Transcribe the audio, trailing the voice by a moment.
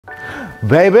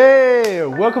Baby,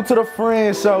 welcome to the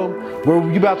Freenns show, where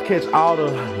you about to catch all the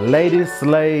latest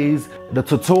slays, the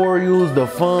tutorials, the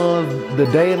fun, the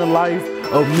day in the life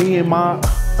of me and my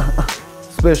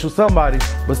special somebody.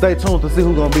 But stay tuned to see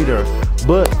who's gonna be there.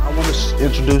 But I want to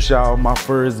introduce y'all my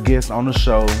first guest on the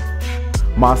show,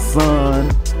 my son.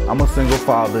 I'm a single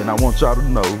father, and I want y'all to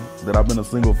know that I've been a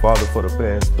single father for the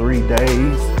past 3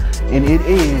 days, and it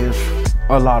is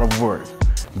a lot of work.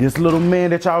 This little man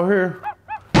that y'all hear,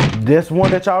 this one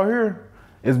that y'all hear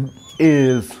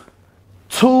is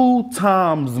 2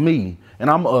 times me, and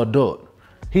I'm an adult.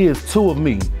 He is 2 of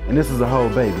me, and this is a whole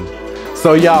baby.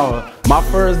 So y'all, my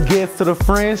first guest to the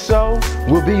Freenns show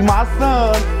will be my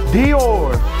son,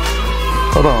 Deor.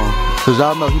 Hold on, cause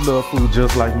y'all know he love food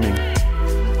just like me.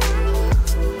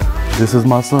 This is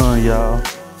my son, y'all.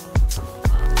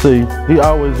 See, he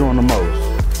always doing the most.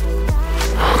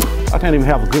 I can't even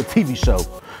have a good TV show.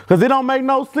 Cause it don't make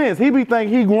no sense. He be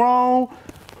thinking he grown.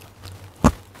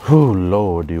 Oh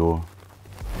Lord, Deor.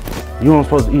 You ain't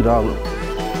supposed to eat all of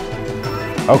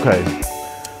it. Okay.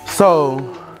 So,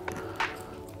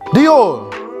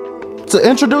 Deor, to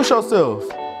introduce yourself.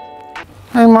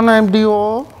 Hey, my name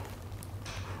Deor.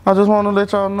 I just want to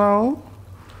let y'all know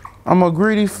I'm a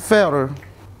greedy fetter.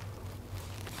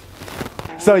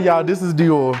 So y'all, this is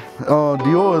Deor.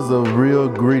 Deor is a real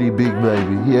greedy big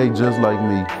baby. He ain't just like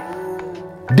me.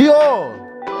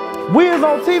 Deor, we is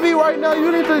on TV right now.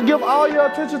 You need to give all your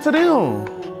attention to them.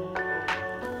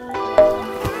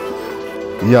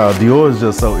 Yeah, Deor is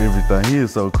just so everything. He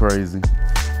is so crazy.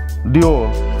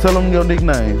 Deor, tell him your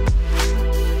nickname.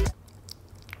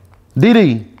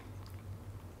 Didi.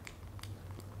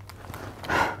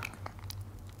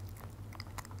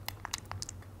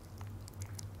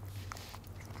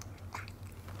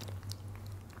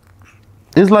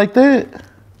 It's like that.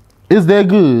 It's that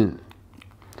good.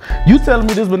 You telling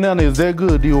me this banana is that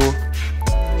good, Deor?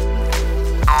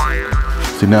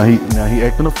 See, now he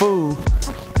acting a fool.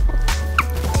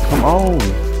 Come on.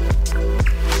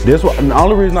 That's why. The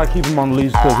only reason I keep him on the leash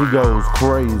is because he goes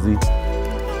crazy.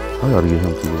 I gotta get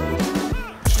him together.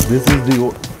 This is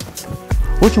Deor.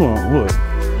 What you want? What?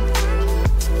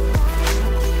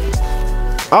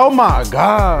 Oh my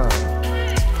God.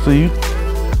 So you.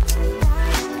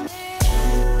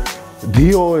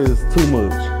 Deor is too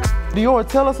much. Deor,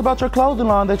 tell us about your clothing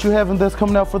line that you have that's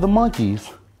coming out for the monkeys.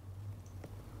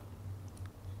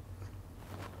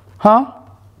 Huh?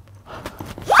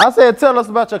 I said tell us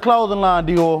about your clothing line,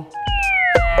 Deor.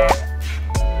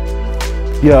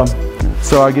 Yeah,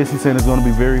 so I guess he's saying it's gonna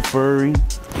be very furry.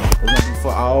 It's gonna be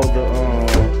for all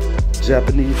the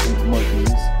Japanese monkeys.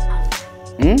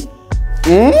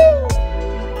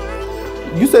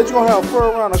 You said you're gonna have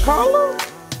fur around the collar?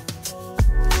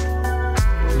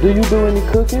 Do you do any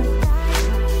cooking?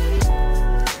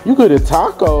 You good at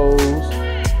tacos.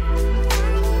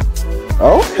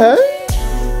 Okay.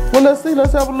 Well, let's see.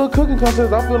 Let's have a little cooking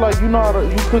contest. I feel like you know how to,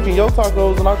 you cooking your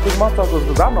tacos and I cook my tacos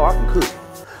because I know I can cook.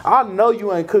 I know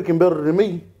you ain't cooking better than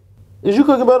me. Is you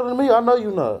cooking better than me? I know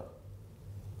you not.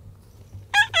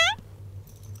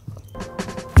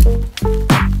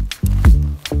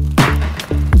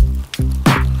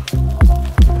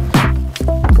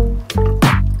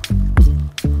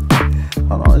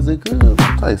 Is it good?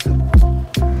 Taste it.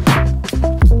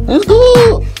 It's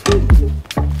good.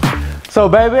 So,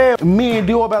 baby, me and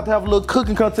Deor about to have a little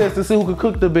cooking contest to see who can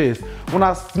cook the best. When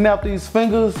I snap these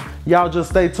fingers, y'all just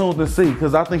stay tuned and see,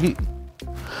 because I think he...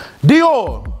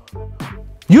 Deor,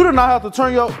 you do not have to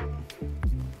turn your...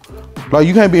 Like,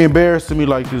 you can't be embarrassing me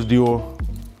like this, Deor.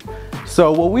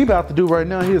 So, what we about to do right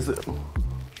now is... That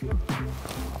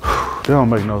don't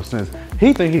make no sense.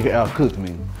 He think he can outcook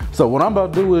me. So what I'm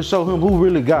about to do is show him who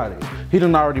really got it. He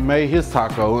done already made his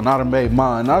taco and I done made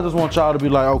mine. And I just want y'all to be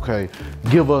like, okay,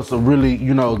 give us a really,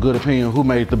 you know, good opinion who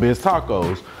made the best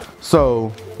tacos.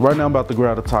 So right now I'm about to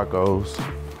grab the tacos.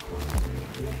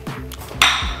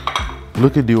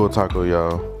 Look at Deor taco,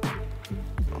 y'all.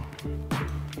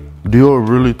 Deor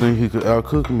really think he could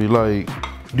outcook me. Like,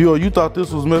 Deor, you thought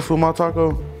this was messing with my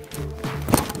taco?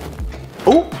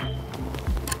 Ooh.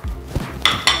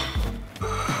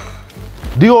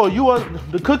 Deor,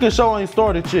 the cooking show ain't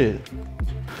started yet.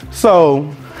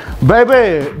 So,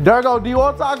 baby, there go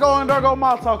Deor taco and there go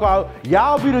my taco.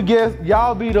 Y'all be the guest,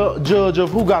 y'all be the judge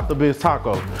of who got the best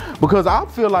taco. Because I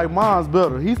feel like mine's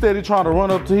better. He said he trying to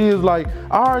run up to his like,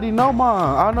 I already know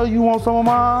mine. I know you want some of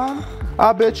mine.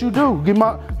 I bet you do.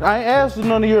 I ain't asking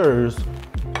none of yours.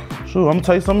 Sure, I'm gonna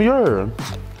take some of yours.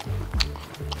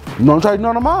 You don't take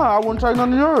none of mine, I wouldn't take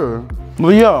none of yours.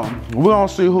 But yeah, we're gonna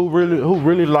see who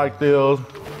really like theirs.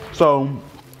 So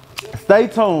stay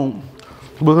tuned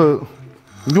because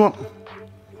you want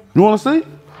You wanna see?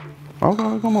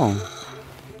 Okay, come on.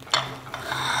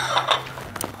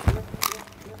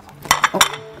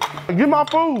 Get my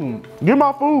food. Get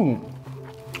my food.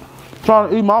 Trying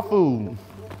to eat my food.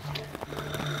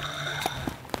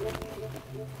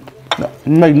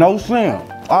 Make no sense.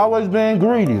 Always being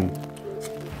greedy.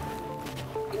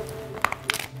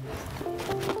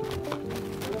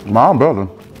 My brother,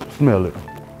 smell it.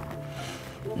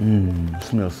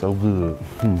 Smells so good.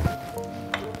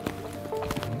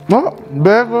 Oh,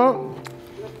 back up.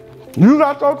 You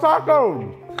got your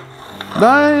tacos.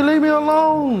 Dang, leave me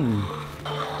alone.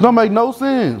 Don't make no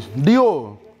sense.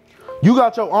 Deor, you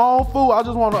got your own food. I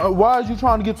just wanna, why is you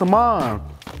trying to get to mine?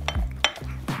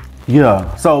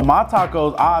 Yeah, so my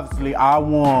tacos, obviously I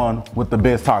won with the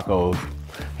best tacos.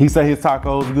 He said his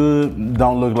tacos good.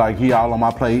 Don't look like he all on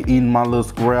my plate eating my little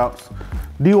scraps.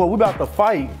 Deor, we about to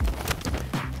fight.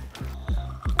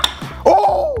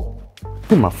 Oh!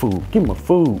 Give me my food, give me my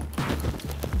food.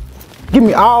 Give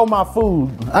me all my food.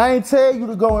 I ain't tell you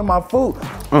to go in my food.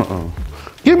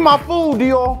 Give me my food,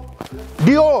 Deor.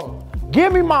 Deor,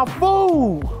 give me my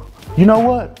food. You know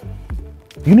what?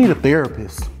 You need a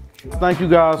therapist. Thank you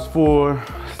guys for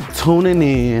tuning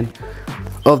in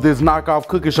of this knockoff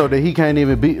cooking show that he can't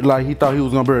even beat, like he thought he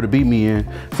was gonna be able to beat me in.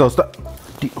 So stop.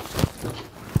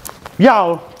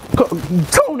 Y'all,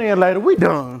 tune in later, we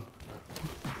done.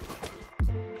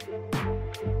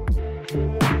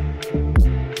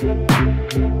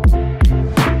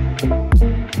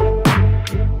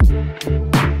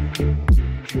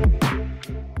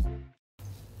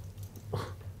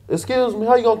 Excuse me,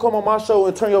 how you gonna come on my show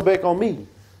and turn your back on me?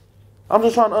 I'm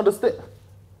just trying to understand.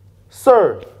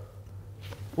 Sir,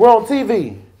 we're on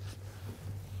TV.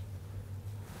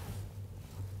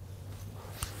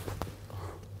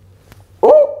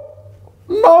 Oh,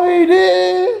 no he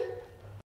did.